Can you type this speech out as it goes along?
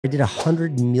I did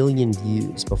 100 million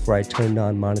views before I turned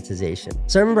on monetization.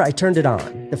 So I remember I turned it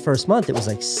on. The first month, it was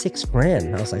like $6,000.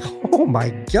 And I was like, oh my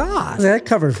God, that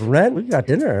covers rent. We got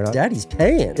dinner and daddy's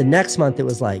paying. The next month, it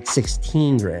was like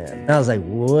 16,000. And I was like,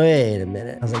 wait a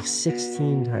minute. I was like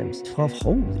 16 times 12,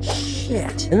 holy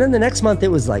shit. And then the next month, it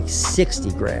was like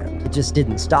 60,000. It just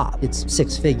didn't stop. It's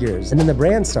 6 figures. And then the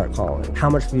brands start calling. How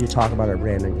much for you to talk about our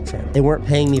brand on your channel? They weren't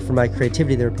paying me for my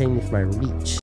creativity. They were paying me for my reach.